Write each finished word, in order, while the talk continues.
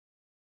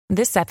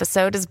This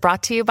episode is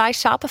brought to you by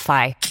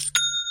Shopify.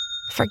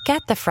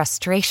 Forget the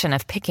frustration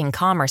of picking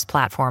commerce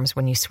platforms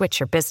when you switch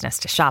your business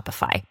to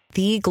Shopify,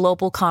 the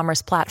global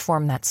commerce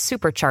platform that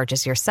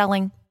supercharges your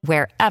selling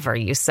wherever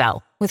you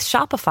sell. With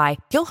Shopify,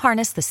 you'll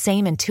harness the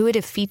same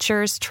intuitive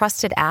features,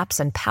 trusted apps,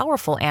 and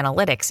powerful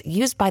analytics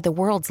used by the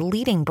world's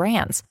leading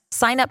brands.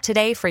 Sign up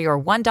today for your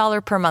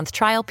 $1 per month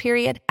trial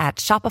period at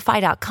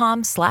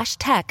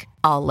shopify.com/tech,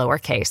 all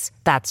lowercase.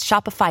 That's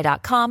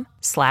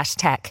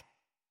shopify.com/tech.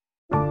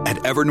 At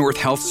Evernorth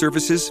Health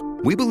Services,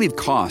 we believe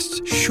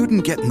costs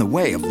shouldn't get in the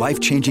way of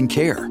life-changing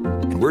care,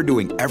 and we're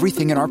doing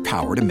everything in our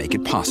power to make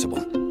it possible.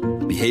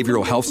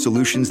 Behavioral health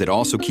solutions that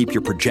also keep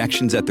your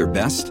projections at their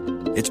best?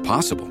 It's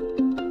possible.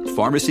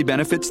 Pharmacy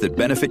benefits that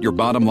benefit your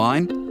bottom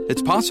line?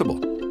 It's possible.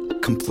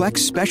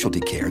 Complex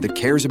specialty care that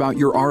cares about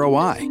your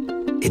ROI?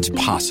 It's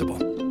possible.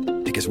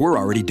 Because we're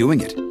already doing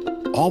it.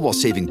 All while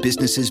saving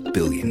businesses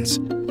billions.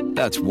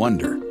 That's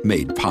Wonder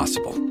made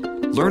possible.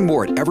 Learn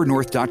more at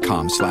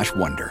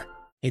evernorth.com/wonder.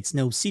 It's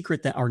no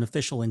secret that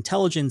artificial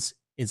intelligence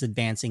is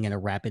advancing at a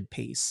rapid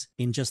pace.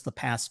 In just the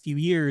past few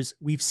years,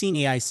 we've seen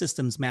AI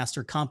systems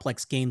master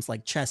complex games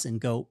like chess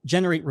and Go,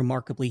 generate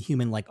remarkably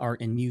human-like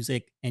art and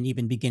music, and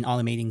even begin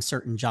automating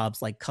certain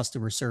jobs like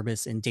customer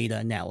service and data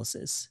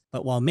analysis.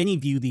 But while many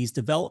view these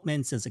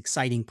developments as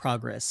exciting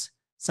progress,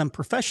 some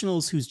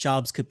professionals whose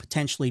jobs could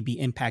potentially be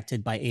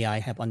impacted by AI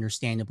have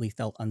understandably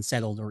felt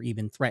unsettled or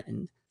even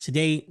threatened.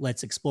 Today,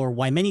 let's explore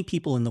why many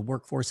people in the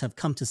workforce have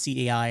come to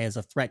see AI as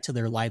a threat to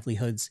their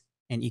livelihoods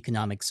and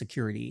economic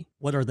security.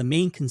 What are the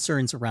main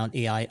concerns around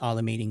AI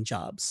automating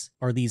jobs?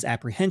 Are these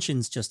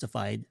apprehensions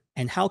justified?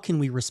 And how can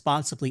we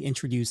responsibly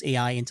introduce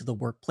AI into the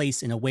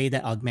workplace in a way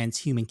that augments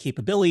human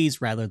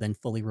capabilities rather than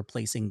fully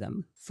replacing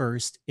them?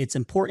 First, it's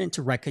important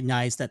to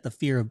recognize that the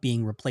fear of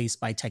being replaced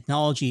by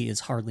technology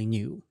is hardly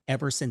new.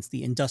 Ever since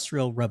the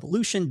Industrial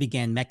Revolution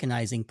began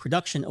mechanizing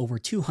production over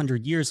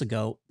 200 years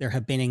ago, there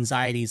have been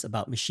anxieties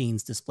about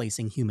machines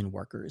displacing human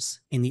workers.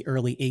 In the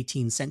early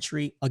 18th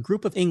century, a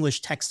group of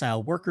English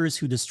textile workers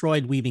who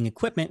destroyed weaving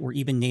equipment were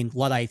even named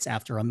Luddites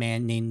after a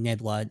man named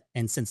Ned Ludd,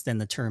 and since then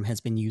the term has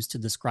been used to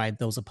describe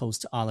those opposed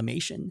to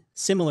automation.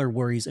 Similar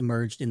worries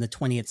emerged in the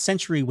 20th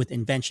century with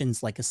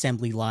inventions like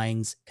assembly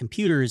lines,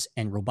 computers,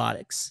 and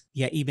robotics.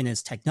 Yet even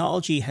as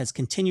technology has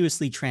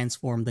continuously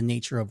transformed the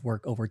nature of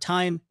work over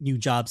time, new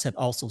jobs have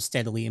also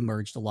steadily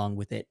emerged along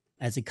with it.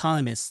 As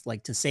economists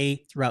like to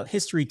say, throughout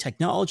history,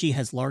 technology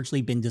has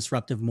largely been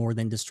disruptive more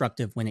than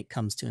destructive when it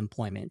comes to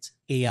employment.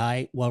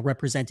 AI, while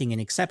representing an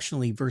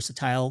exceptionally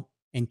versatile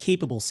and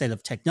capable set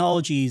of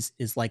technologies,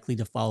 is likely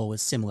to follow a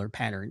similar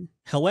pattern.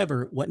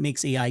 However, what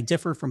makes AI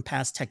differ from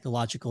past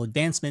technological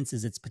advancements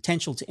is its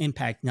potential to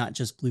impact not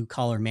just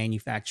blue-collar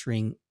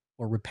manufacturing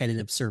or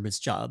repetitive service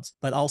jobs,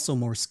 but also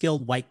more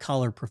skilled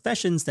white-collar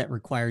professions that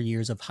require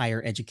years of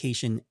higher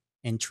education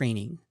and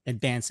training.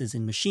 Advances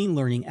in machine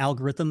learning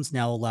algorithms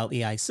now allow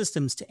AI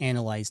systems to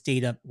analyze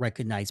data,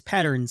 recognize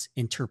patterns,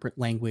 interpret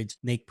language,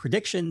 make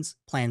predictions,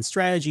 plan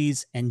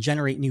strategies, and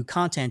generate new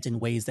content in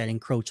ways that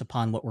encroach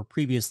upon what were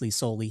previously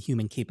solely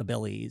human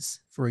capabilities.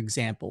 For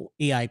example,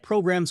 AI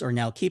programs are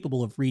now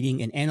capable of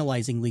reading and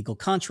analyzing legal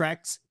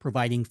contracts,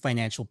 providing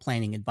financial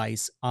planning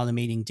advice,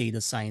 automating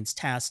data science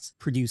tasks,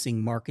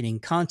 producing marketing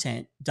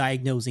content,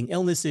 diagnosing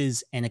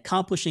illnesses, and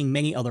accomplishing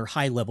many other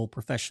high-level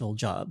professional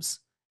jobs,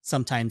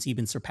 sometimes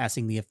even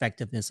surpassing the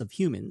effectiveness of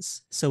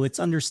humans. So it's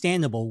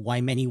understandable why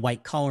many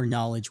white-collar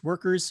knowledge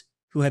workers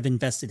who have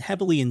invested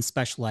heavily in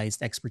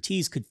specialized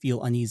expertise could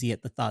feel uneasy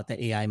at the thought that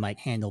AI might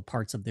handle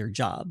parts of their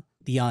job.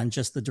 Beyond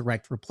just the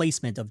direct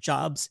replacement of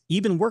jobs,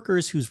 even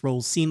workers whose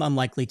roles seem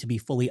unlikely to be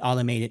fully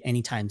automated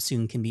anytime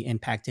soon can be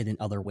impacted in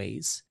other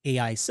ways.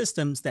 AI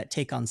systems that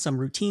take on some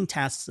routine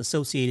tasks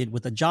associated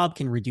with a job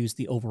can reduce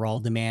the overall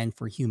demand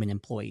for human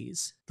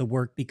employees. The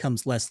work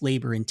becomes less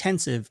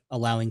labor-intensive,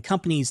 allowing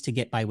companies to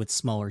get by with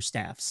smaller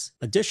staffs.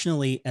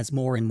 Additionally, as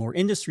more and more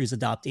industries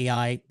adopt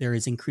AI, there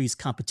is increased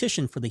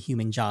competition for the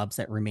human jobs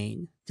that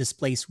remain.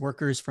 Displaced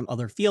workers from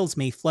other fields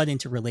may flood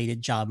into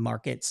related job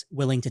markets,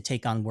 willing to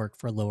take on work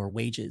for lower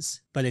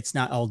wages. But it's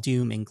not all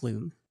doom and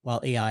gloom.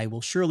 While AI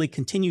will surely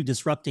continue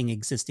disrupting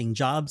existing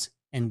jobs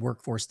and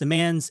workforce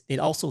demands, it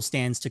also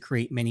stands to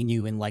create many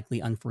new and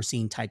likely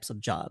unforeseen types of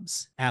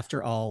jobs.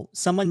 After all,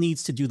 someone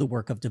needs to do the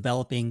work of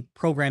developing,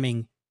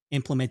 programming,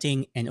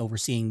 implementing, and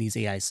overseeing these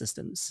AI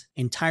systems.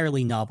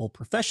 Entirely novel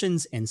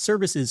professions and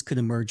services could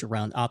emerge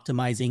around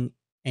optimizing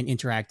and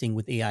interacting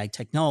with AI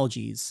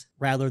technologies.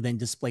 Rather than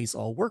displace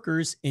all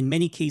workers, in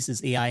many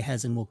cases AI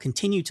has and will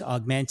continue to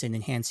augment and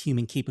enhance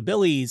human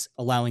capabilities,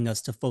 allowing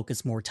us to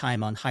focus more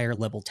time on higher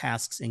level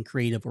tasks and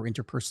creative or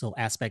interpersonal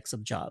aspects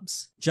of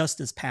jobs. Just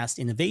as past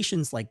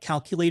innovations like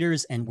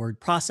calculators and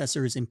word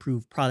processors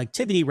improve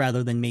productivity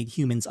rather than made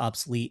humans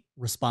obsolete,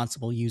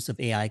 responsible use of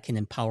AI can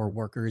empower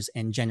workers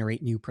and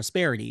generate new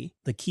prosperity.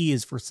 The key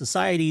is for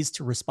societies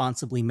to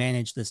responsibly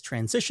manage this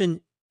transition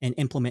and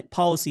implement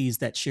policies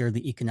that share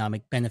the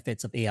economic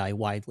benefits of AI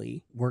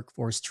widely.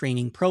 Workforce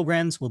training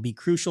programs will be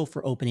crucial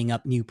for opening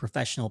up new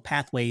professional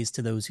pathways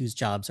to those whose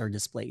jobs are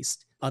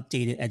displaced.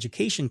 Updated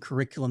education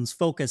curriculums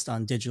focused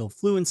on digital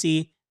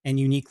fluency and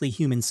uniquely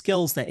human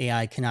skills that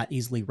AI cannot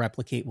easily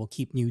replicate will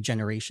keep new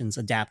generations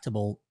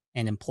adaptable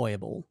and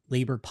employable.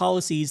 Labor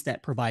policies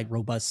that provide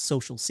robust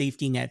social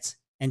safety nets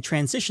and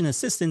transition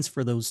assistance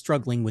for those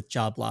struggling with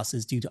job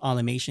losses due to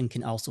automation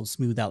can also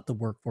smooth out the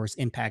workforce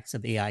impacts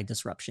of AI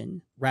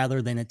disruption.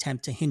 Rather than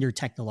attempt to hinder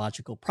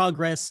technological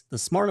progress, the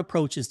smart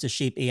approach is to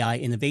shape AI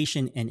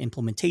innovation and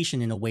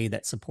implementation in a way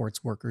that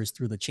supports workers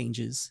through the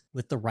changes.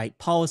 With the right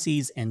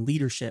policies and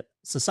leadership,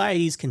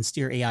 societies can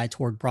steer AI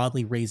toward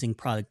broadly raising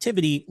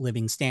productivity,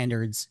 living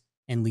standards,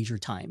 and leisure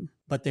time.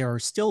 But there are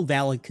still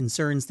valid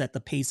concerns that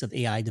the pace of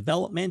AI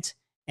development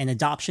and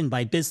adoption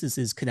by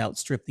businesses could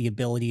outstrip the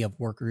ability of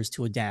workers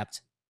to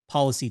adapt,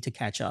 policy to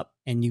catch up,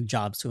 and new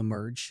jobs to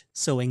emerge.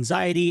 So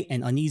anxiety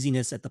and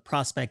uneasiness at the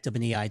prospect of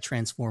an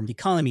AI-transformed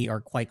economy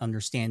are quite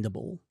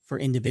understandable. For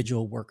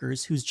individual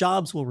workers whose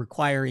jobs will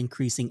require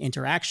increasing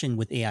interaction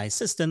with AI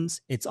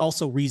systems, it's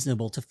also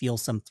reasonable to feel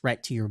some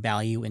threat to your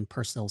value and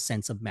personal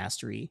sense of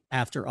mastery.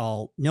 After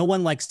all, no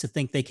one likes to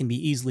think they can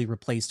be easily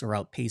replaced or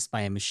outpaced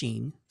by a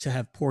machine. To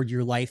have poured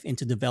your life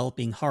into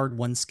developing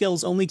hard-won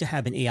skills only to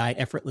have an AI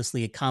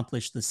effortlessly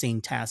accomplish the same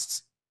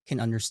tasks can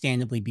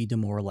understandably be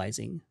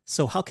demoralizing.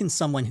 So how can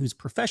someone whose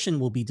profession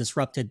will be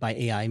disrupted by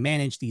AI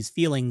manage these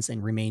feelings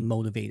and remain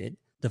motivated?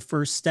 The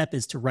first step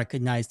is to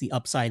recognize the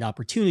upside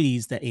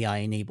opportunities that AI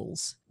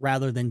enables.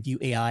 Rather than view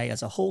AI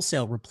as a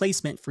wholesale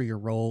replacement for your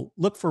role,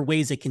 look for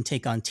ways it can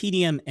take on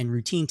tedium and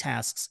routine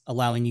tasks,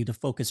 allowing you to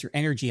focus your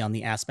energy on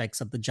the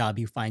aspects of the job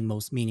you find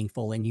most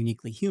meaningful and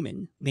uniquely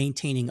human.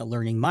 Maintaining a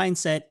learning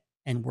mindset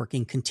and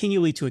working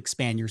continually to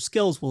expand your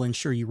skills will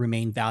ensure you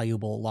remain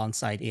valuable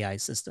alongside AI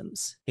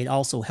systems. It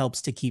also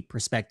helps to keep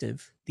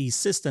perspective. These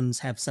systems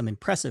have some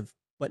impressive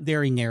but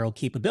very narrow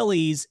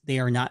capabilities. They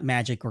are not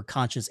magic or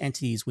conscious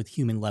entities with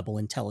human-level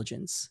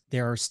intelligence.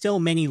 There are still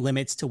many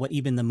limits to what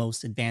even the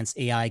most advanced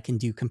AI can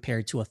do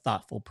compared to a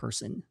thoughtful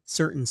person.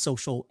 Certain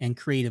social and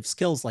creative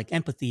skills like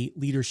empathy,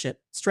 leadership,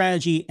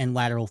 strategy, and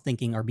lateral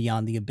thinking are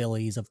beyond the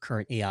abilities of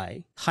current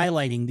AI.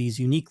 Highlighting these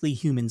uniquely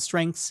human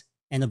strengths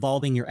and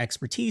evolving your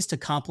expertise to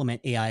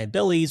complement AI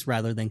abilities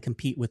rather than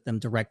compete with them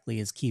directly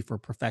is key for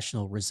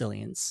professional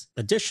resilience.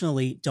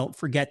 Additionally, don't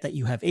forget that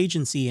you have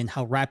agency in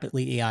how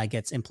rapidly AI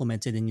gets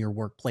implemented in your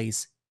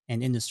workplace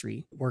and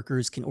industry.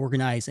 Workers can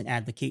organize and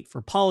advocate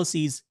for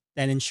policies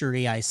that ensure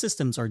AI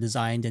systems are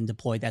designed and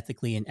deployed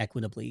ethically and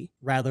equitably.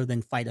 Rather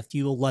than fight a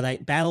futile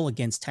Luddite battle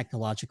against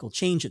technological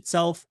change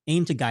itself,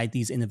 aim to guide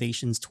these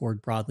innovations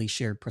toward broadly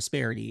shared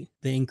prosperity.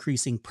 The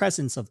increasing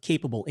presence of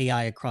capable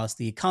AI across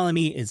the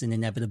economy is an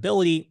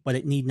inevitability, but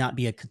it need not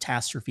be a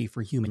catastrophe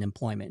for human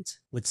employment.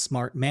 With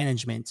smart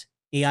management,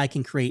 AI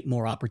can create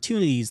more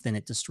opportunities than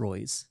it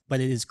destroys. But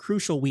it is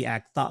crucial we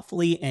act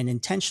thoughtfully and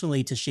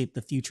intentionally to shape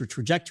the future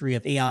trajectory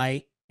of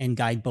AI and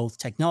guide both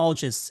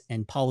technologists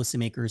and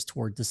policymakers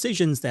toward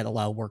decisions that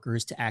allow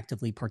workers to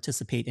actively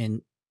participate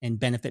in and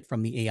benefit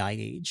from the AI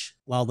age.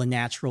 While the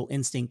natural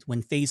instinct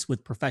when faced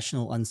with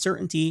professional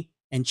uncertainty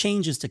and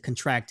change is to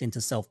contract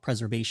into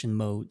self-preservation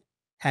mode,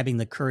 having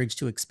the courage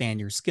to expand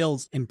your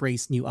skills,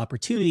 embrace new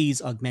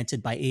opportunities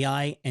augmented by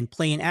AI, and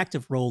play an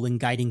active role in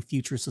guiding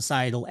future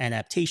societal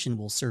adaptation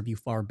will serve you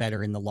far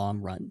better in the long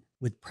run.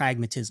 With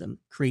pragmatism,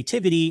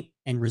 creativity,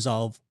 and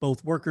resolve,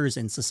 both workers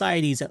and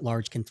societies at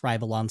large can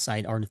thrive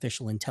alongside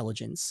artificial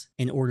intelligence.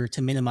 In order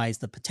to minimize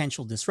the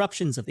potential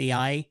disruptions of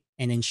AI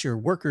and ensure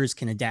workers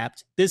can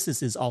adapt,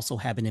 businesses also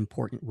have an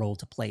important role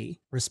to play.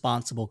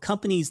 Responsible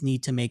companies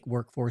need to make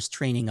workforce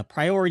training a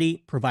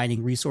priority,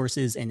 providing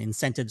resources and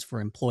incentives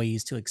for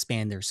employees to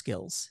expand their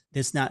skills.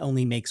 This not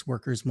only makes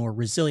workers more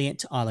resilient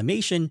to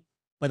automation,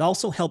 but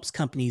also helps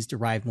companies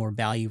derive more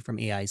value from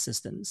AI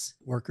systems.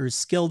 Workers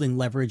skilled in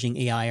leveraging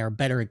AI are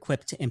better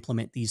equipped to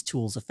implement these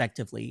tools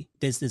effectively.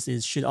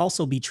 Businesses should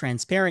also be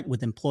transparent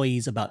with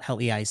employees about how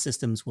AI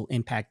systems will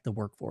impact the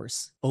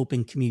workforce.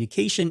 Open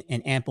communication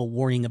and ample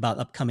warning about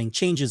upcoming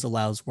changes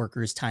allows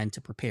workers time to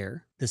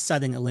prepare. The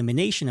sudden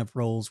elimination of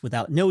roles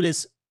without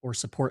notice or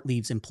support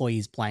leaves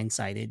employees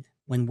blindsided.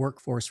 When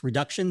workforce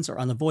reductions are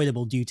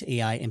unavoidable due to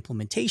AI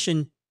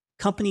implementation,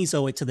 companies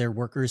owe it to their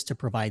workers to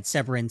provide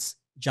severance,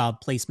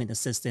 job placement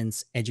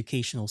assistance,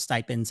 educational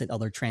stipends, and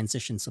other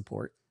transition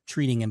support.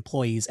 Treating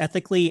employees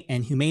ethically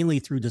and humanely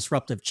through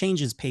disruptive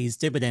changes pays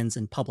dividends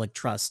in public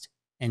trust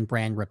and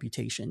brand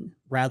reputation.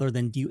 Rather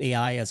than view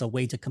AI as a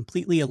way to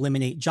completely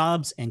eliminate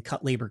jobs and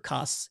cut labor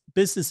costs,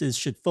 businesses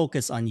should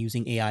focus on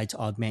using AI to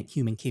augment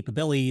human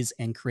capabilities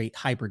and create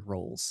hybrid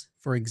roles.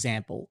 For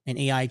example, an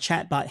AI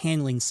chatbot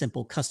handling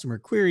simple customer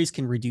queries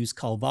can reduce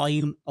call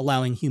volume,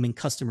 allowing human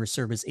customer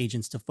service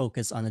agents to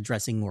focus on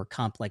addressing more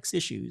complex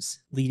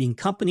issues. Leading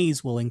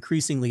companies will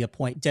increasingly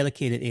appoint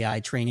dedicated AI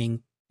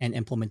training and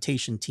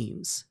implementation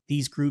teams.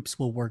 These groups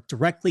will work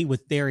directly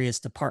with various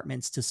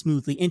departments to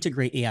smoothly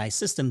integrate AI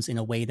systems in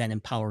a way that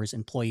empowers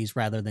employees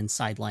rather than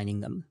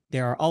sidelining them.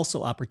 There are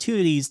also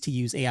opportunities to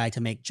use AI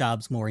to make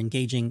jobs more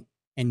engaging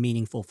and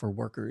meaningful for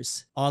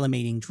workers.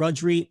 Automating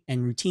drudgery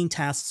and routine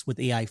tasks with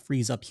AI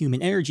frees up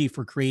human energy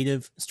for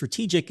creative,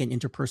 strategic, and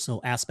interpersonal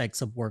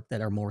aspects of work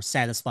that are more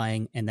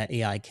satisfying and that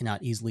AI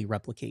cannot easily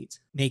replicate.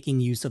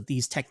 Making use of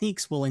these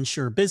techniques will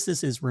ensure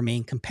businesses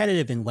remain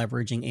competitive in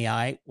leveraging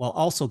AI while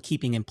also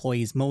keeping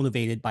employees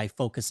motivated by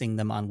focusing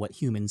them on what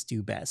humans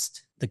do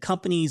best. The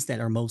companies that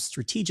are most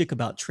strategic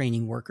about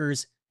training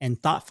workers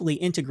and thoughtfully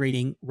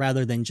integrating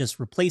rather than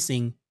just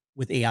replacing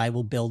with AI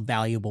will build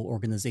valuable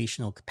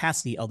organizational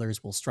capacity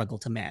others will struggle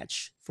to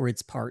match. For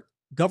its part,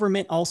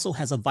 government also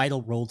has a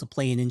vital role to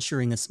play in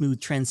ensuring a smooth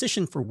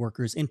transition for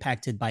workers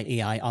impacted by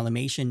AI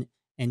automation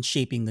and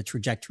shaping the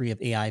trajectory of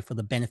AI for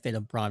the benefit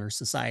of broader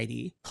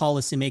society.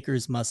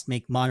 Policymakers must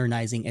make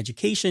modernizing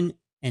education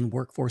and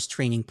workforce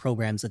training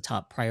programs a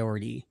top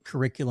priority.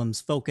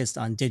 Curriculums focused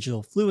on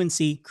digital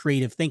fluency,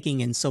 creative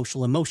thinking, and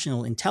social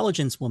emotional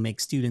intelligence will make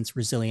students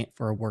resilient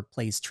for a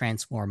workplace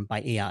transformed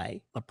by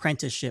AI.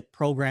 Apprenticeship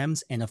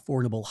programs and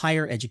affordable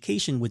higher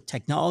education with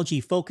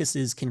technology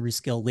focuses can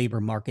reskill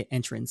labor market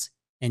entrants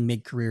and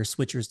mid-career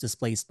switchers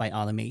displaced by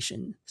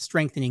automation.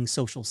 Strengthening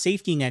social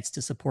safety nets to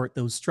support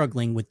those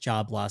struggling with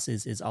job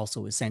losses is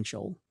also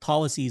essential.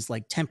 Policies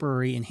like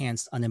temporary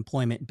enhanced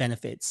unemployment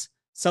benefits,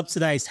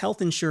 subsidized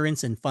health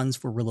insurance, and funds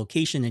for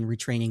relocation and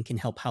retraining can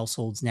help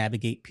households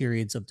navigate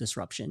periods of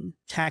disruption.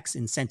 Tax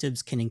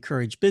incentives can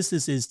encourage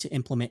businesses to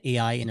implement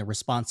AI in a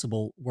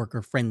responsible,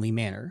 worker-friendly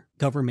manner.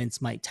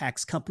 Governments might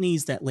tax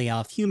companies that lay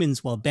off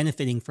humans while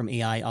benefiting from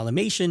AI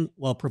automation,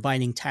 while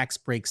providing tax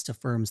breaks to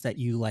firms that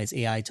utilize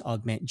AI to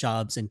augment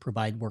jobs and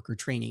provide worker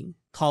training.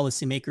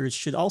 Policymakers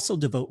should also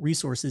devote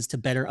resources to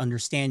better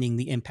understanding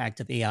the impact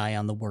of AI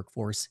on the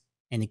workforce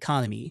and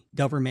economy.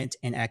 Government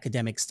and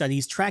academic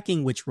studies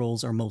tracking which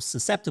roles are most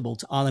susceptible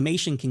to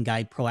automation can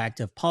guide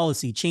proactive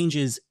policy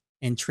changes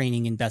and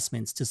training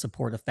investments to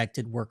support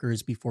affected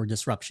workers before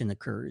disruption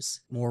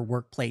occurs. More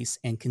workplace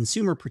and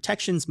consumer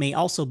protections may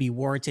also be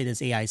warranted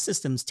as AI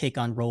systems take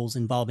on roles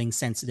involving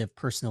sensitive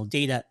personal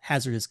data,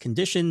 hazardous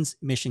conditions,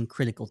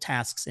 mission-critical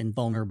tasks, and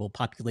vulnerable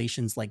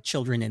populations like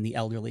children and the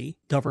elderly.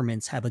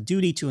 Governments have a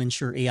duty to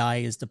ensure AI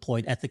is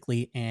deployed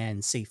ethically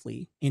and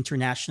safely.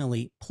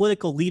 Internationally,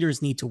 political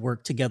leaders need to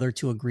work together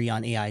to agree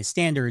on AI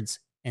standards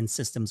and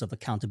systems of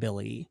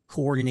accountability.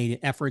 Coordinated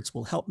efforts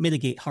will help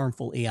mitigate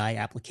harmful AI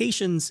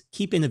applications,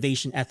 keep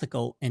innovation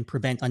ethical, and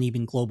prevent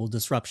uneven global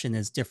disruption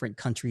as different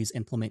countries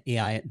implement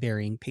AI at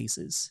varying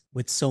paces.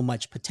 With so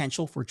much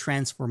potential for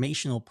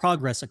transformational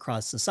progress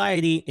across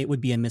society, it would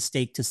be a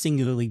mistake to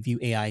singularly view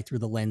AI through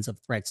the lens of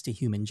threats to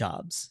human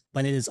jobs.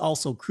 But it is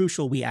also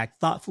crucial we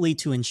act thoughtfully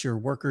to ensure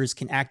workers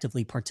can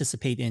actively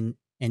participate in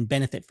and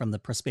benefit from the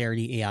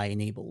prosperity AI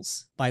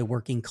enables. By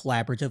working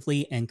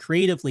collaboratively and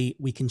creatively,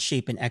 we can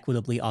shape an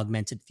equitably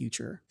augmented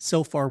future.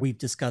 So far, we've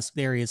discussed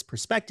various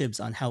perspectives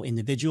on how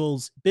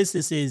individuals,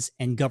 businesses,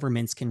 and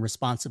governments can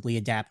responsibly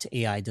adapt to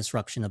AI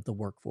disruption of the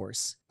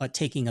workforce. But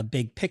taking a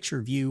big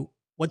picture view,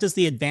 what does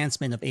the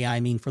advancement of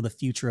AI mean for the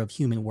future of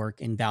human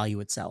work and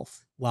value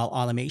itself? While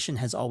automation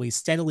has always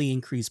steadily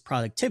increased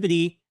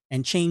productivity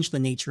and changed the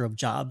nature of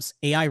jobs,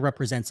 AI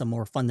represents a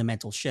more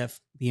fundamental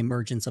shift: the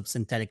emergence of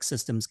synthetic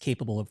systems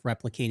capable of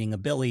replicating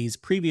abilities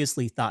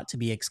previously thought to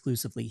be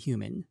exclusively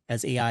human.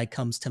 As AI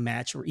comes to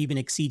match or even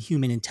exceed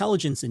human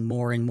intelligence in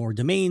more and more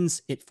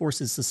domains, it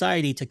forces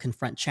society to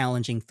confront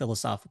challenging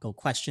philosophical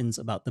questions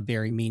about the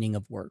very meaning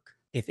of work.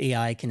 If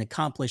AI can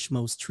accomplish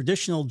most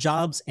traditional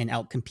jobs and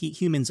outcompete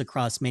humans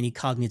across many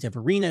cognitive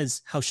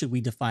arenas, how should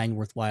we define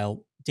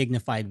worthwhile,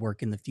 dignified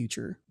work in the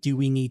future? Do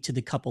we need to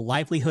decouple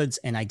livelihoods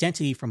and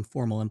identity from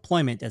formal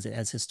employment as it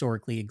has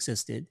historically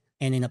existed?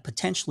 And in a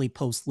potentially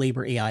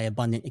post-labor AI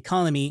abundant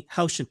economy,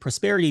 how should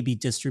prosperity be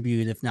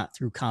distributed if not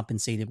through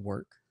compensated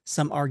work?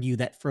 Some argue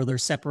that further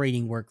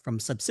separating work from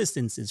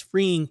subsistence is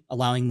freeing,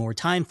 allowing more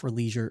time for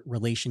leisure,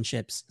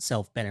 relationships,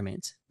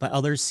 self-betterment. But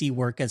others see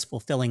work as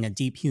fulfilling a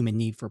deep human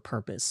need for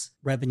purpose.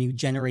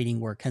 Revenue-generating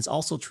work has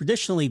also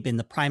traditionally been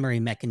the primary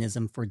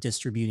mechanism for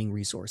distributing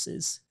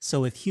resources.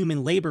 So if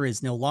human labor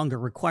is no longer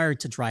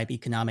required to drive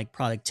economic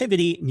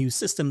productivity, new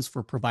systems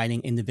for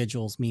providing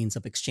individuals means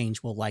of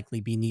exchange will likely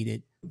be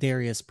needed.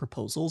 Various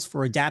proposals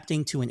for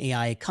adapting to an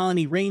AI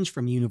economy range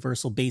from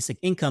universal basic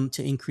income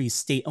to increased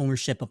state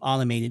ownership of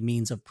automated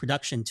means of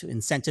production to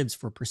incentives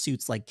for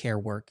pursuits like care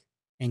work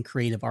and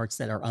creative arts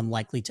that are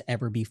unlikely to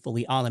ever be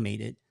fully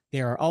automated.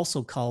 There are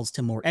also calls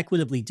to more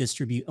equitably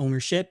distribute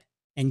ownership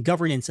and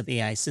governance of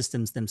AI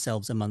systems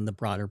themselves among the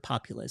broader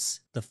populace.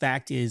 The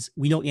fact is,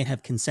 we don't yet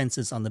have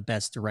consensus on the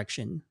best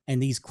direction.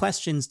 And these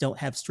questions don't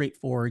have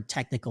straightforward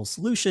technical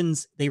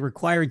solutions. They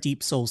require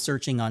deep soul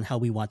searching on how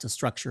we want to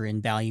structure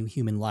and value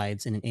human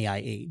lives in an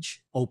AI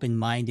age.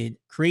 Open-minded,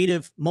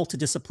 creative,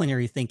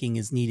 multidisciplinary thinking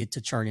is needed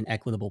to chart an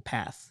equitable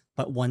path.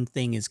 But one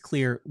thing is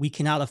clear, we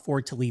cannot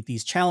afford to leave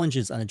these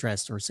challenges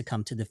unaddressed or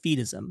succumb to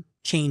defeatism.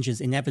 Change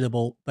is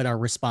inevitable, but our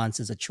response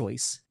is a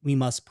choice. We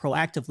must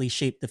proactively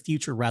shape the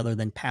future rather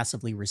than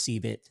passively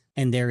receive it.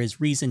 And there is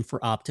reason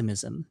for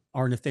optimism.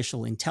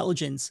 Artificial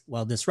intelligence,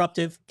 while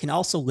disruptive, can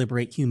also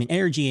liberate human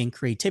energy and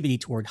creativity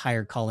toward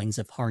higher callings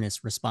if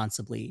harnessed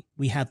responsibly.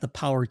 We have the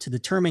power to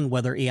determine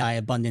whether AI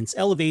abundance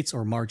elevates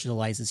or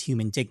marginalizes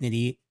human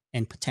dignity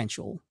and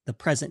potential. The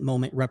present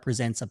moment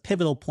represents a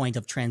pivotal point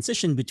of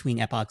transition between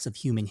epochs of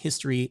human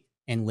history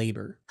and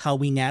labor. How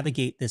we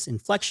navigate this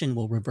inflection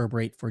will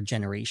reverberate for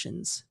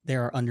generations.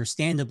 There are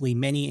understandably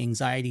many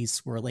anxieties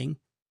swirling,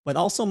 but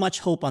also much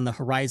hope on the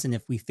horizon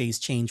if we face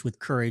change with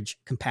courage,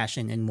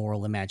 compassion, and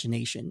moral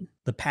imagination.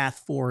 The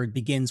path forward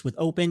begins with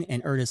open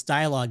and earnest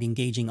dialogue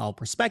engaging all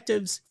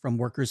perspectives, from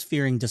workers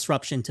fearing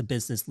disruption to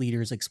business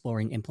leaders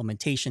exploring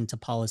implementation to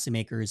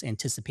policymakers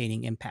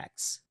anticipating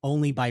impacts.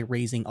 Only by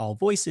raising all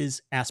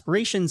voices,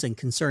 aspirations, and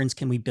concerns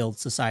can we build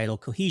societal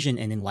cohesion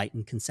and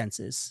enlightened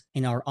consensus.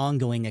 In our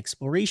ongoing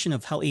exploration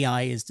of how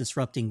AI is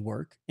disrupting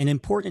work, an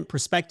important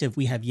perspective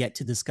we have yet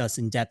to discuss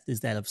in depth is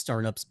that of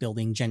startups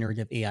building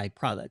generative AI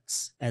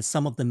products. As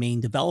some of the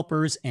main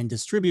developers and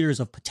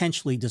distributors of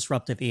potentially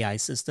disruptive AI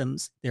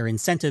systems, their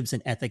incentives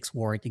and ethics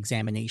warrant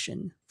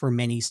examination. For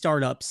many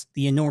startups,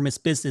 the enormous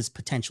business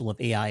potential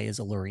of AI is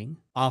alluring.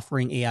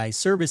 Offering AI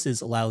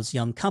services allows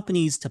young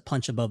companies to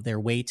punch above their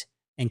weight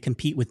and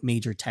compete with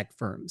major tech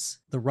firms.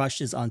 The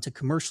rush is on to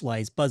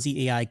commercialize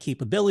buzzy AI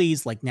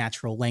capabilities like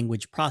natural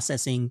language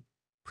processing,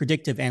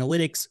 predictive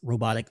analytics,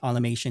 robotic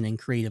automation, and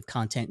creative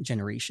content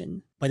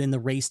generation. But in the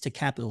race to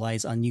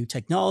capitalize on new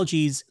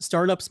technologies,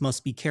 startups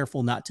must be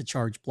careful not to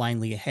charge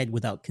blindly ahead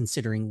without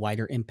considering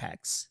wider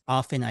impacts.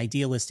 Often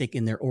idealistic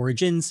in their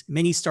origins,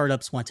 many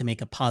startups want to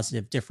make a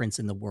positive difference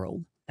in the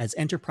world. As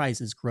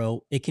enterprises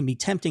grow, it can be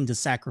tempting to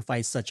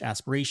sacrifice such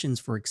aspirations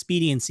for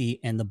expediency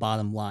and the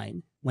bottom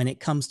line. When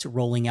it comes to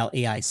rolling out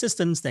AI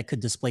systems that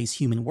could displace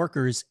human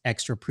workers,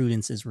 extra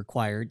prudence is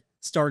required.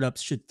 Startups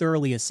should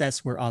thoroughly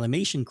assess where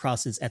automation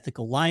crosses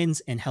ethical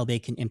lines and how they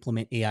can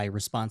implement AI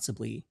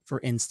responsibly.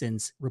 For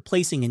instance,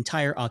 replacing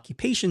entire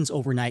occupations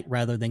overnight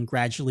rather than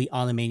gradually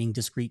automating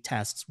discrete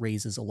tasks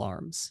raises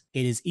alarms.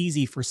 It is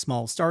easy for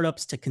small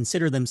startups to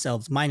consider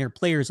themselves minor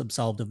players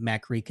absolved of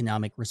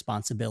macroeconomic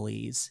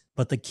responsibilities.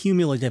 But the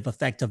cumulative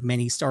effect of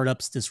many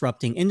startups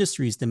disrupting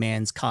industries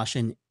demands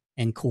caution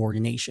and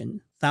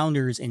coordination.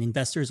 Founders and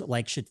investors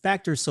alike should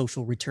factor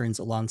social returns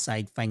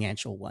alongside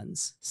financial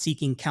ones.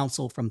 Seeking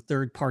counsel from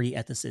third-party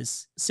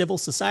ethicists, civil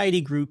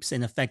society groups,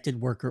 and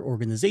affected worker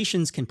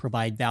organizations can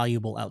provide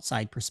valuable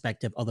outside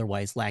perspective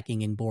otherwise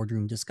lacking in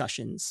boardroom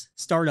discussions.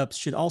 Startups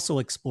should also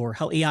explore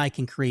how AI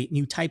can create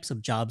new types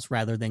of jobs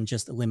rather than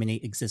just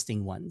eliminate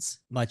existing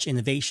ones. Much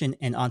innovation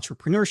and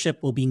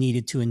entrepreneurship will be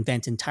needed to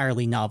invent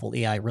entirely novel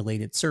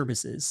AI-related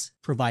services.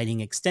 Providing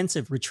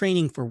extensive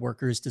retraining for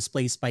workers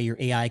displaced by your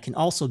AI can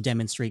also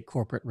demonstrate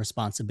corporate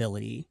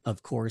responsibility.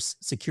 Of course,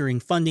 securing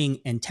funding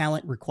and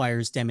talent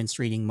requires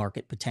demonstrating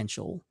market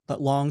potential,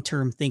 but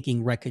long-term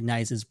thinking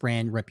recognizes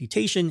brand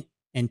reputation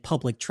and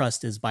public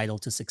trust is vital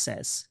to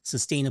success.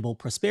 Sustainable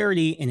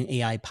prosperity in an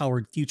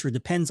AI-powered future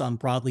depends on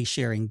broadly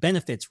sharing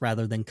benefits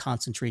rather than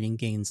concentrating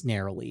gains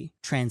narrowly.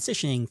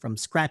 Transitioning from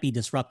scrappy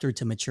disruptor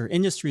to mature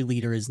industry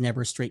leader is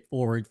never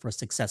straightforward for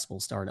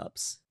successful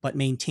startups, but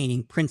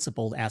maintaining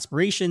principled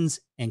aspirations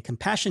and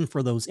compassion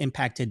for those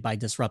impacted by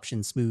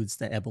disruption smooths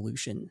the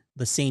evolution.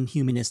 The same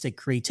humanistic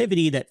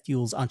creativity that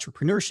fuels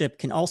entrepreneurship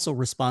can also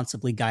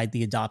responsibly guide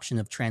the adoption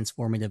of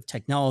transformative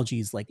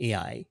technologies like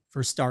AI.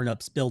 For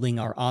startups building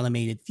our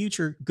automated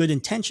future, good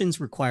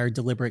intentions require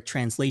deliberate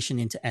translation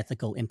into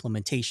ethical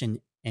implementation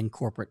and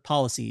corporate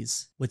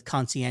policies. With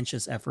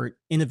conscientious effort,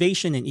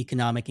 innovation and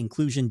economic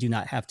inclusion do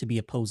not have to be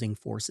opposing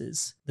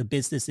forces. The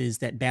businesses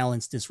that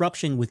balance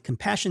disruption with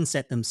compassion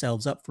set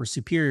themselves up for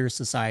superior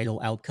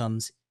societal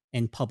outcomes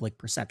and public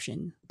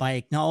perception. By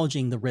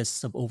acknowledging the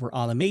risks of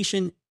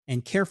over-automation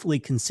and carefully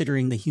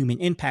considering the human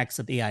impacts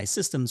of AI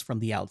systems from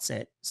the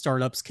outset,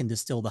 startups can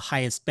distill the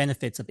highest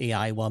benefits of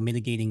AI while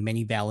mitigating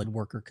many valid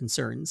worker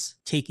concerns.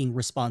 Taking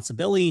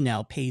responsibility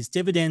now pays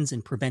dividends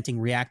in preventing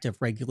reactive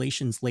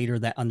regulations later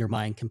that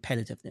undermine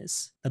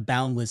competitiveness. The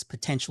boundless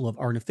potential of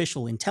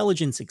artificial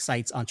intelligence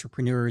excites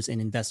entrepreneurs and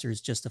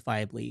investors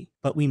justifiably,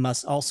 but we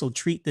must also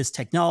treat this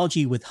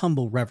technology with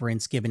humble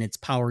reverence given its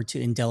power to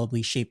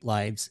indelibly shape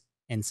lives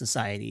and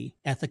society.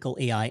 Ethical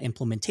AI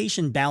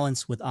implementation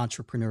balanced with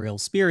entrepreneurial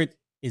spirit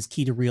is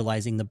key to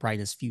realizing the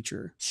brightest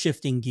future.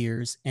 Shifting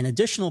gears, an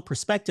additional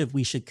perspective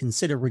we should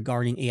consider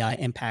regarding AI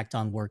impact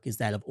on work is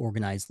that of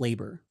organized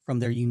labor. From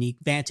their unique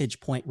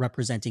vantage point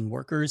representing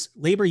workers,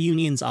 labor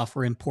unions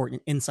offer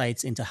important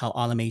insights into how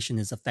automation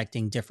is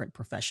affecting different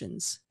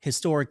professions.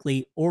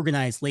 Historically,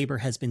 organized labor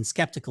has been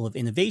skeptical of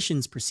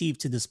innovations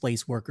perceived to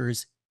displace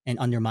workers and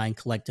undermine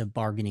collective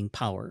bargaining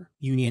power.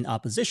 Union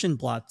opposition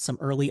blocked some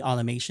early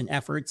automation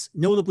efforts,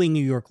 notably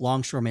New York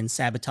longshoremen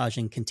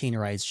sabotaging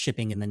containerized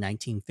shipping in the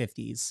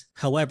 1950s.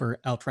 However,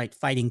 outright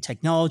fighting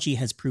technology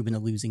has proven a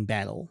losing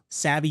battle.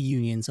 Savvy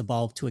unions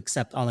evolved to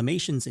accept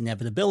automation's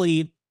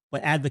inevitability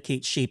but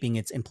advocates shaping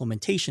its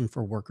implementation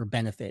for worker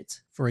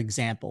benefit. For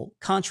example,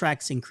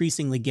 contracts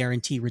increasingly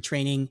guarantee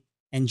retraining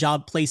and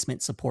job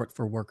placement support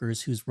for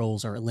workers whose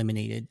roles are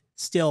eliminated.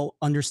 Still,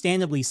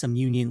 understandably, some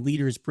union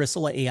leaders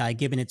bristle at AI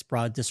given its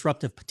broad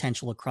disruptive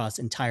potential across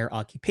entire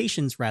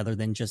occupations rather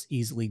than just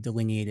easily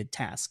delineated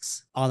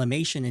tasks.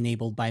 Automation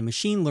enabled by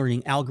machine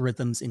learning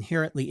algorithms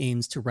inherently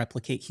aims to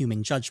replicate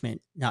human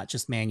judgment, not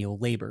just manual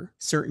labor.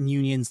 Certain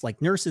unions,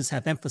 like nurses,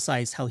 have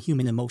emphasized how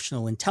human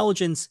emotional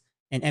intelligence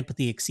and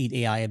empathy exceed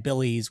AI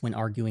abilities when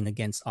arguing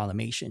against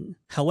automation.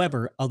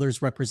 However,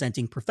 others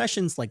representing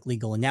professions like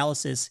legal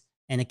analysis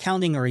and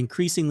accounting are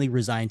increasingly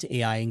resigned to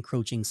AI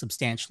encroaching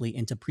substantially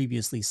into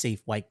previously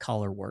safe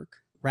white-collar work.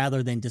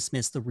 Rather than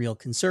dismiss the real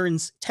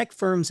concerns, tech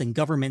firms and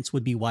governments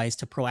would be wise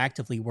to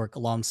proactively work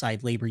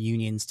alongside labor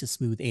unions to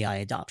smooth AI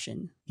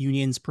adoption.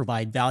 Unions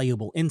provide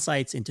valuable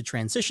insights into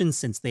transitions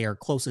since they are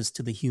closest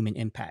to the human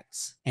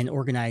impacts, and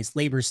organized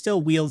labor still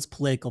wields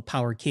political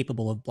power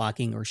capable of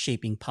blocking or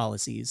shaping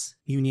policies.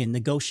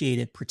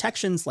 Union-negotiated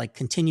protections like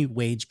continued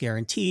wage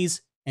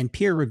guarantees and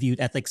peer-reviewed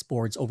ethics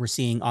boards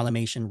overseeing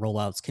automation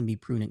rollouts can be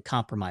prudent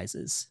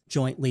compromises.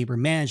 Joint labor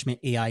management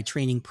AI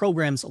training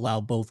programs allow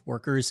both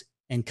workers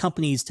and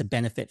companies to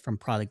benefit from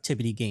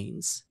productivity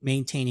gains.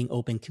 Maintaining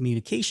open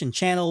communication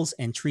channels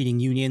and treating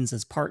unions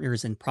as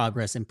partners in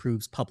progress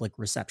improves public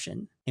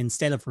reception.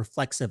 Instead of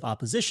reflexive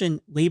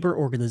opposition, labor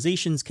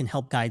organizations can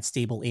help guide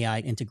stable AI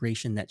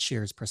integration that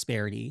shares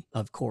prosperity.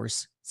 Of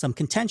course, some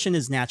contention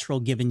is natural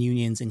given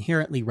unions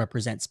inherently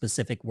represent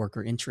specific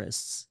worker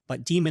interests,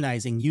 but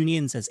demonizing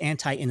unions as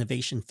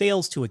anti-innovation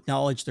fails to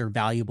acknowledge their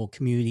valuable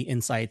community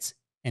insights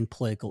and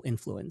political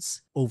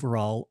influence.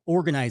 Overall,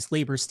 organized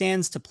labor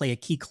stands to play a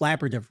key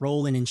collaborative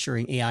role in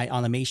ensuring AI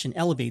automation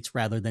elevates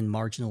rather than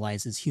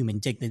marginalizes human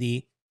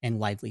dignity and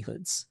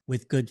livelihoods.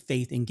 With good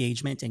faith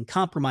engagement and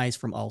compromise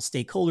from all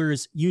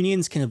stakeholders,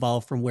 unions can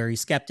evolve from wary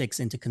skeptics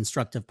into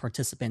constructive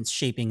participants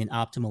shaping an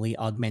optimally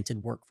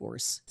augmented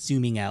workforce.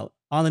 Zooming out,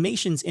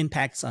 automation's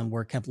impacts on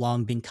work have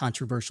long been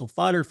controversial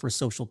fodder for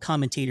social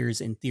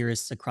commentators and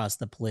theorists across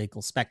the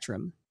political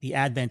spectrum. The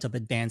advent of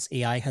advanced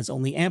AI has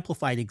only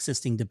amplified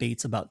existing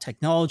debates about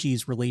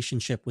technology's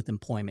relationship with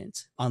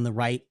employment. On the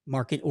right,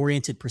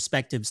 market-oriented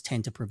perspectives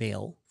tend to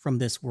prevail. From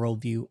this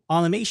worldview,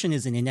 automation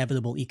is an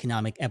inevitable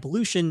economic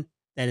evolution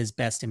that is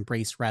best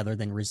embraced rather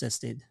than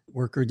resisted.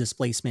 Worker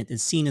displacement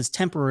is seen as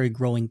temporary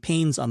growing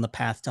pains on the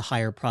path to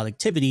higher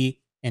productivity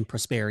and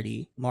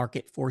prosperity.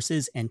 Market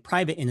forces and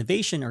private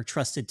innovation are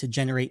trusted to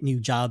generate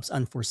new jobs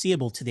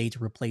unforeseeable today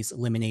to replace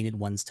eliminated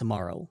ones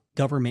tomorrow.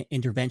 Government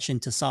intervention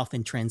to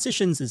soften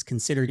transitions is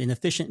considered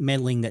inefficient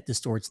meddling that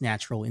distorts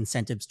natural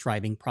incentives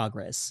driving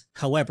progress.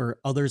 However,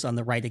 others on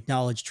the right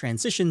acknowledge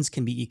transitions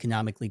can be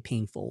economically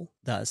painful.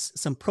 Thus,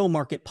 some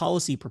pro-market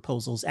policy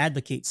proposals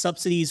advocate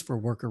subsidies for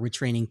worker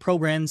retraining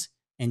programs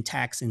and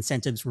tax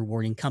incentives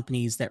rewarding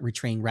companies that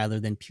retrain rather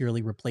than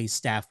purely replace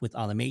staff with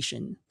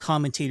automation.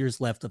 Commentators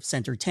left of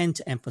center tend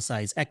to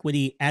emphasize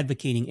equity,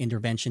 advocating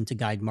intervention to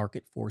guide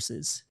market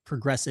forces.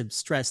 Progressives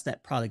stress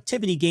that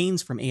productivity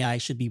gains from AI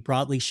should be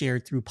broadly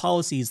shared through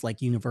policies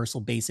like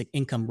universal basic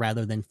income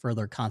rather than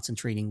further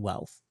concentrating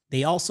wealth.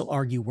 They also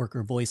argue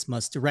worker voice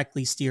must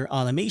directly steer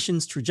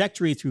automation's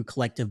trajectory through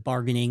collective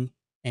bargaining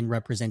and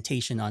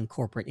representation on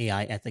corporate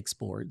AI ethics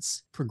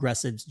boards.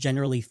 Progressives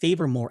generally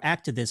favor more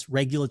activist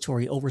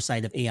regulatory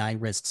oversight of AI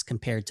risks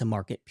compared to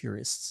market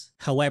purists.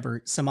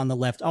 However, some on the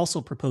left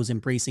also propose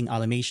embracing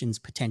automation's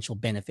potential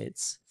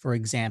benefits. For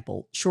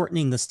example,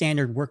 shortening the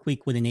standard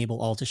workweek would enable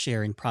all to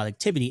share in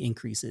productivity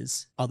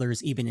increases.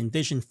 Others even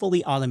envision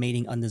fully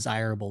automating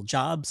undesirable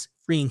jobs,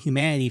 freeing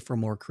humanity for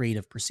more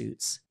creative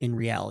pursuits. In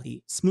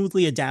reality,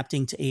 smoothly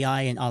adapting to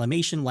AI and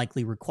automation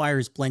likely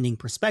requires blending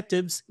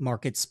perspectives,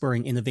 markets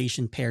spurring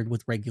innovation paired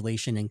with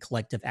regulation and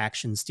collective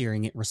action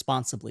steering it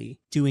responsibly.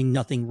 Doing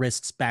nothing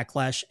risks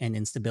backlash and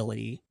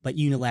instability, but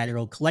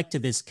unilateral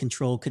collectivist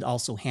control could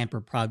also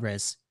hamper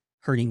progress,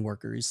 hurting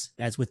workers.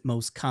 As with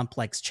most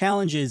complex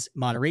challenges,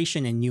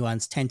 moderation and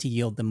nuance tend to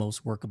yield the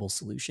most workable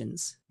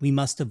solutions. We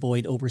must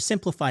avoid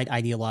oversimplified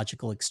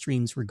ideological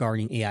extremes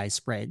regarding AI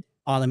spread.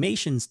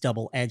 Automation's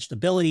double-edged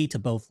ability to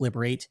both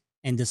liberate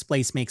and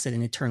displace makes it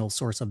an eternal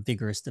source of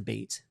vigorous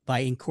debate. By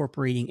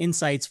incorporating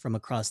insights from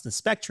across the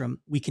spectrum,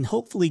 we can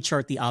hopefully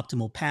chart the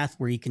optimal path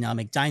where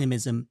economic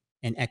dynamism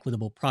and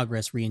equitable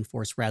progress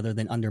reinforce rather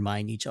than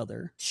undermine each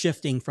other.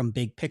 Shifting from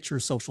big-picture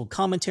social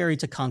commentary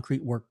to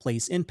concrete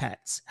workplace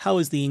impacts, how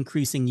is the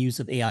increasing use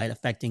of AI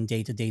affecting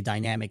day-to-day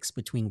dynamics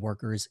between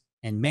workers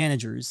and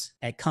managers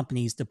at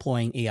companies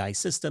deploying AI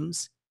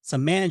systems?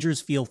 Some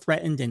managers feel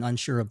threatened and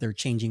unsure of their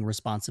changing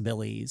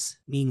responsibilities.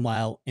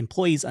 Meanwhile,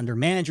 employees under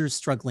managers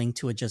struggling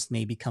to adjust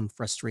may become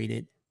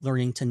frustrated.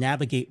 Learning to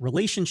navigate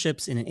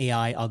relationships in an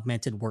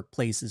AI-augmented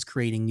workplace is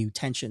creating new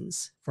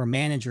tensions. For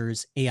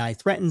managers, AI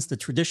threatens the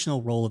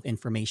traditional role of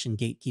information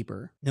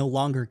gatekeeper. No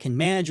longer can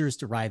managers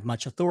derive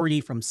much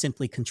authority from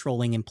simply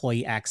controlling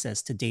employee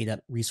access to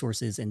data,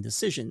 resources, and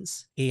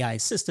decisions. AI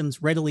systems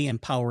readily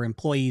empower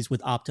employees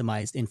with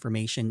optimized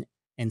information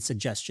and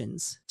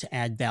suggestions. To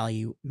add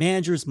value,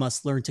 managers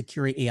must learn to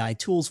curate AI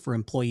tools for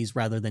employees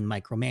rather than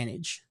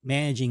micromanage.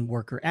 Managing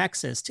worker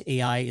access to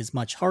AI is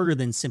much harder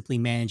than simply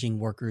managing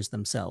workers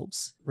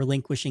themselves.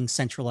 Relinquishing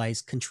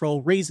centralized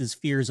control raises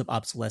fears of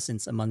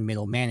obsolescence among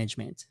middle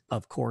management.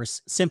 Of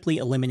course, simply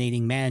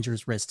eliminating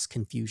managers risks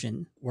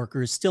confusion.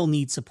 Workers still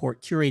need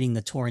support curating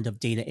the torrent of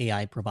data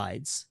AI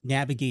provides.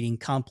 Navigating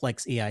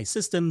complex AI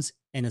systems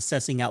and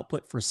assessing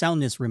output for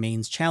soundness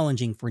remains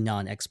challenging for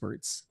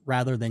non-experts.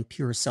 Rather than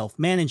pure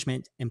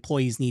self-management,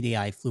 employees need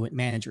AI-fluent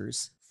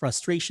managers.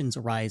 Frustrations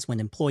arise when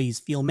employees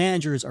feel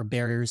managers are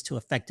barriers to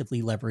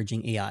effectively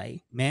leveraging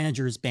AI.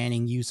 Managers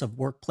banning use of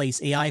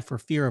workplace AI for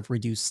fear of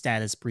reduced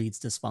status breeds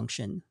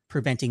dysfunction.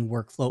 Preventing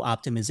workflow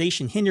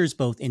optimization hinders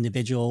both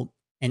individual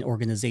and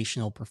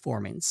organizational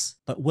performance,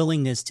 but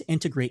willingness to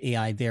integrate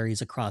AI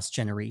varies across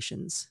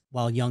generations.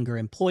 While younger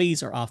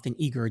employees are often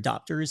eager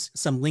adopters,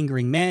 some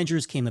lingering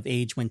managers came of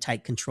age when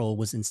tight control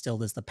was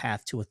instilled as the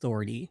path to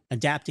authority.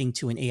 Adapting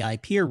to an AI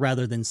peer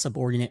rather than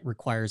subordinate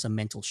requires a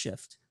mental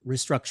shift.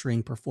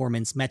 Restructuring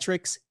performance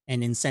metrics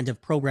and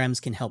incentive programs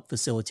can help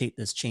facilitate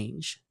this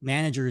change.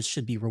 Managers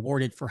should be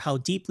rewarded for how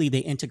deeply they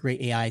integrate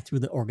AI through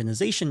the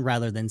organization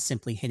rather than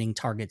simply hitting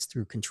targets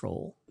through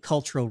control.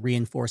 Cultural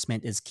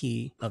reinforcement is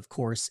key. Of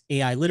course,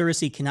 AI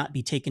literacy cannot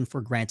be taken for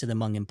granted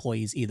among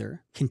employees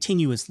either.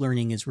 Continuous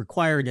learning is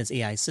required as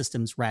AI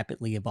systems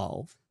rapidly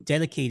evolve.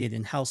 Dedicated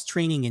in-house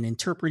training and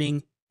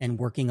interpreting and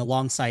working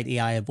alongside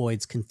AI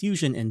avoids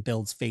confusion and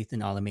builds faith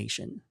in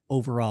automation.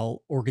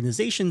 Overall,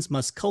 organizations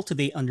must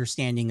cultivate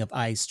understanding of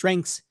AI's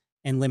strengths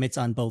and limits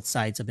on both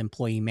sides of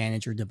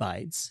employee-manager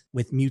divides.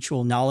 With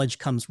mutual knowledge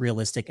comes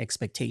realistic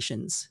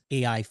expectations.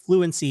 AI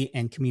fluency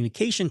and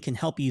communication can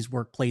help ease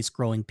workplace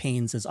growing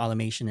pains as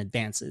automation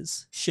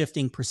advances.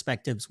 Shifting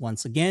perspectives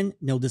once again,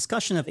 no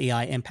discussion of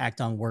AI impact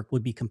on work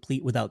would be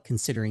complete without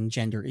considering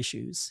gender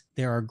issues.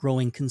 There are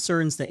growing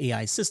concerns that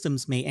AI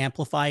systems may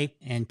amplify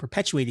and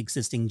perpetuate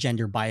existing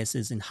gender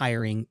biases in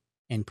hiring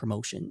and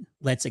promotion.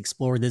 Let's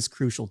explore this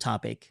crucial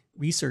topic.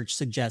 Research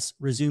suggests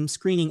resume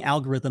screening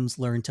algorithms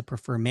learn to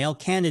prefer male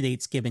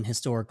candidates given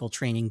historical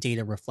training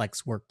data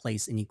reflects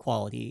workplace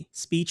inequality.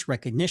 Speech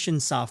recognition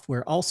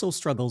software also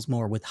struggles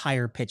more with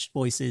higher-pitched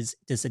voices,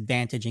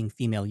 disadvantaging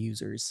female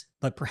users.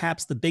 But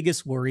perhaps the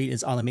biggest worry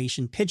is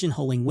automation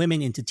pigeonholing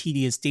women into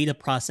tedious data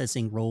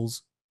processing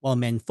roles, while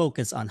men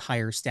focus on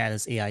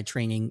higher-status AI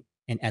training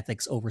and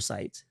ethics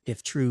oversight.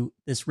 If true,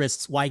 this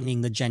risks widening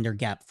the gender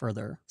gap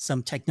further.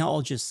 Some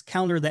technologists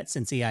counter that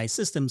since AI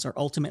systems are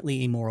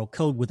ultimately a moral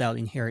code without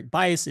inherent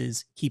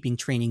biases, keeping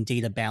training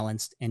data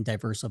balanced and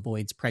diverse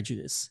avoids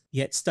prejudice.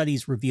 Yet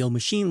studies reveal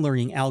machine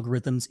learning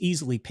algorithms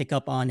easily pick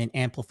up on and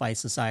amplify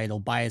societal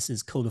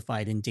biases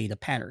codified in data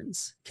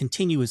patterns.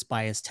 Continuous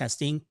bias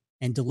testing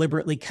and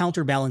deliberately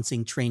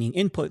counterbalancing training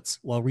inputs,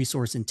 while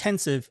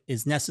resource-intensive,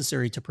 is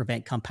necessary to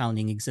prevent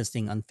compounding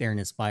existing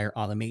unfairness via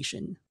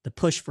automation. The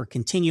push for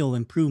continual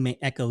improvement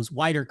echoes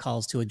wider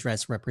calls to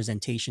address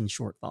representation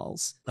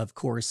shortfalls. Of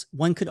course,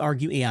 one could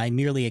argue AI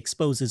merely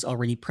exposes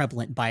already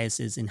prevalent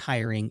biases in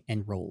hiring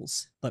and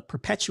roles, but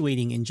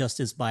perpetuating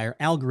injustice via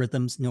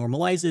algorithms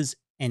normalizes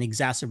and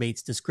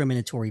exacerbates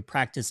discriminatory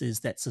practices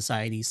that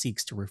society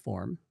seeks to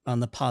reform. On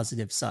the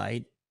positive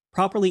side,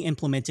 properly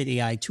implemented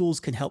AI tools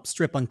can help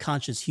strip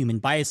unconscious human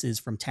biases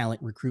from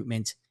talent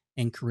recruitment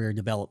and career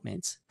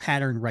development.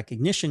 Pattern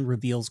recognition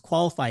reveals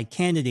qualified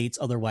candidates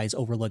otherwise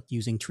overlooked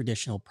using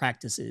traditional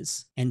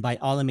practices. And by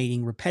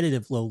automating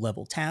repetitive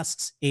low-level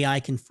tasks, AI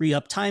can free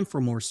up time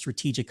for more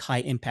strategic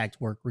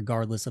high-impact work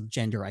regardless of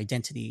gender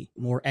identity.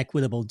 More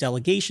equitable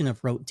delegation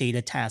of rote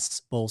data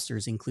tasks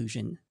bolsters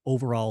inclusion.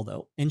 Overall,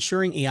 though,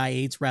 ensuring AI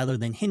aids rather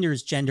than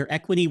hinders gender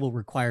equity will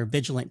require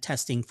vigilant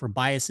testing for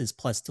biases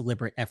plus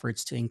deliberate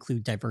efforts to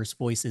include diverse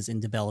voices in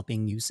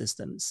developing new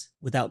systems.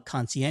 Without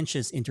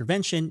conscientious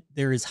intervention,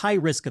 there is high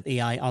risk of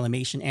AI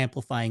automation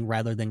amplifying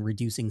rather than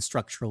reducing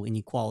structural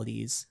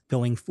inequalities.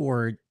 Going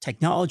forward,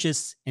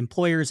 technologists,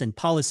 employers, and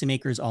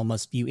policymakers all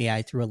must view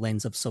AI through a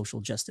lens of social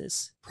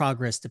justice.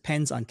 Progress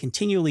depends on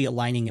continually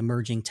aligning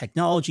emerging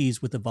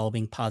technologies with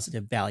evolving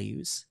positive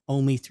values.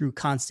 Only through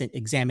constant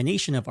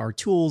examination of our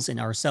tools and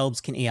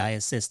ourselves can AI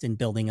assist in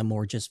building a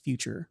more just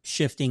future.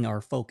 Shifting our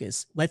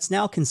focus, let's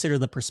now consider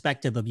the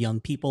perspective of young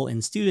people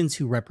and students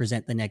who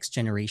represent the next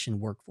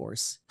generation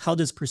workforce. How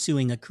does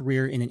pursuing a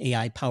career in an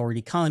AI-powered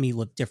economy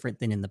look different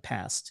than in the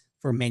past?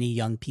 For many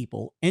young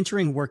people,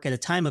 entering work at a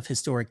time of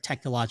historic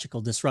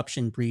technological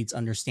disruption breeds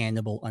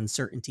understandable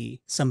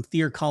uncertainty. Some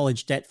fear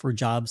college debt for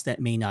jobs that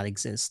may not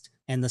exist,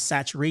 and the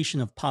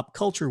saturation of pop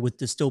culture with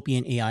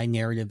dystopian AI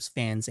narratives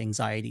fans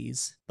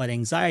anxieties. But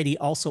anxiety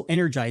also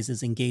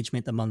energizes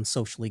engagement among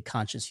socially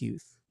conscious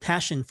youth.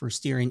 Passion for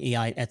steering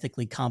AI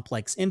ethically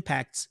complex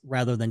impacts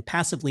rather than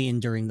passively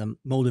enduring them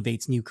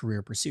motivates new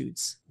career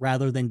pursuits.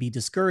 Rather than be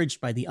discouraged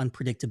by the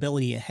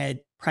unpredictability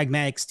ahead,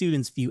 pragmatic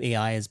students view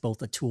AI as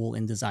both a tool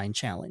and design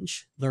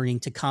challenge. Learning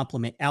to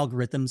complement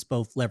algorithms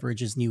both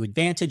leverages new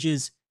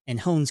advantages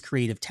and hones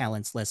creative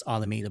talents less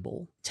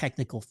automatable.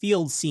 Technical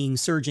fields seeing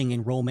surging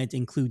enrollment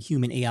include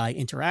human AI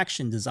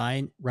interaction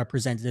design,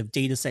 representative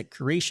dataset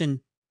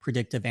curation,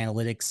 predictive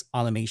analytics,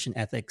 automation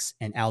ethics,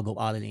 and algo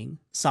auditing.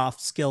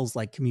 Soft skills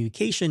like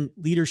communication,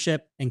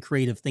 leadership, and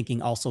creative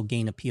thinking also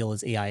gain appeal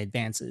as AI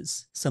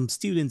advances. Some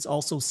students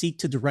also seek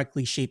to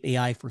directly shape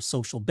AI for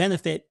social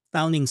benefit,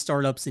 founding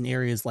startups in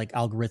areas like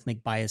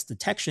algorithmic bias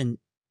detection,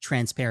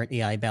 transparent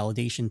AI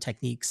validation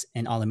techniques,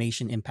 and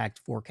automation impact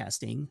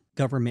forecasting.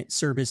 Government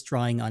service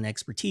drawing on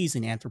expertise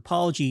in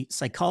anthropology,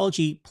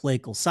 psychology,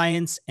 political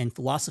science, and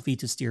philosophy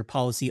to steer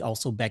policy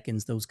also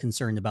beckons those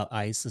concerned about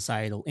AI's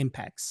societal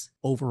impacts.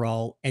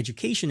 Overall,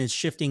 education is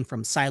shifting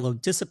from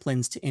siloed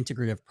disciplines to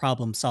integrative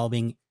problem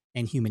solving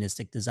and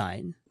humanistic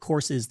design.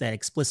 Courses that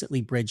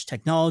explicitly bridge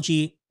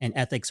technology and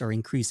ethics are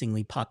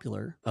increasingly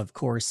popular. Of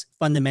course,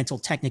 fundamental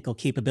technical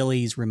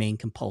capabilities remain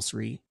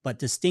compulsory, but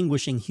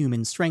distinguishing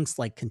human strengths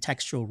like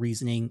contextual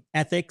reasoning,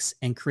 ethics,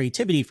 and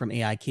creativity from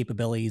AI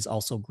capabilities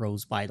also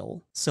grows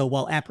vital. So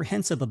while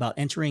apprehensive about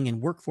entering a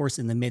workforce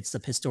in the midst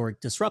of historic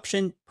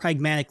disruption,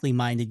 pragmatically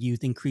minded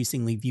youth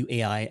increasingly view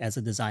AI as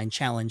a design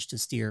challenge to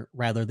steer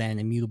rather than an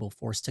immutable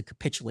force to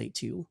capitulate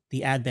to.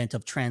 The advent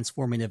of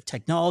transformative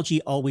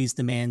technology always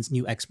demands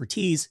new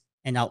expertise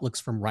and outlooks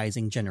from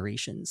rising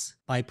generations.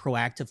 By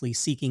proactively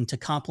seeking to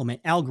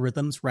complement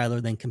algorithms rather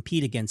than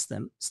compete against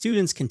them,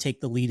 students can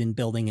take the lead in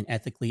building an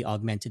ethically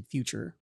augmented future.